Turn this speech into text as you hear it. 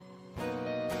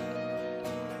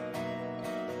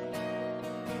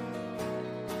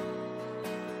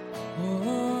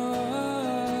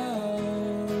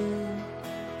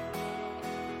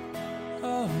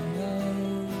Oh no.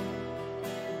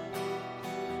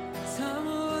 Time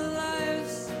of our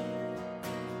lives,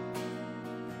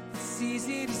 it's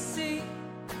easy to see.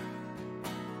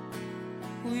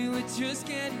 We were just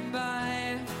getting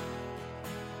by.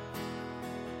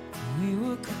 We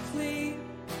were complete.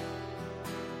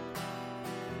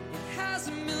 It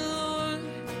hasn't been long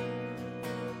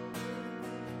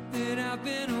that I've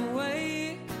been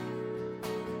away.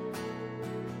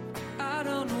 I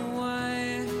don't know why.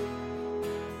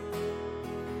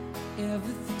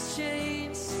 Everything's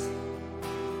changed,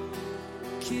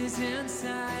 'cause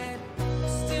inside,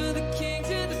 still the king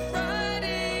to the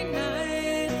Friday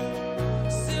night.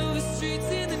 Silver streets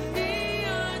in the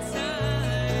neon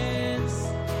signs.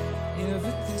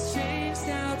 Everything's changed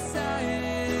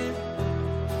outside.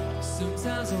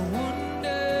 Sometimes I wonder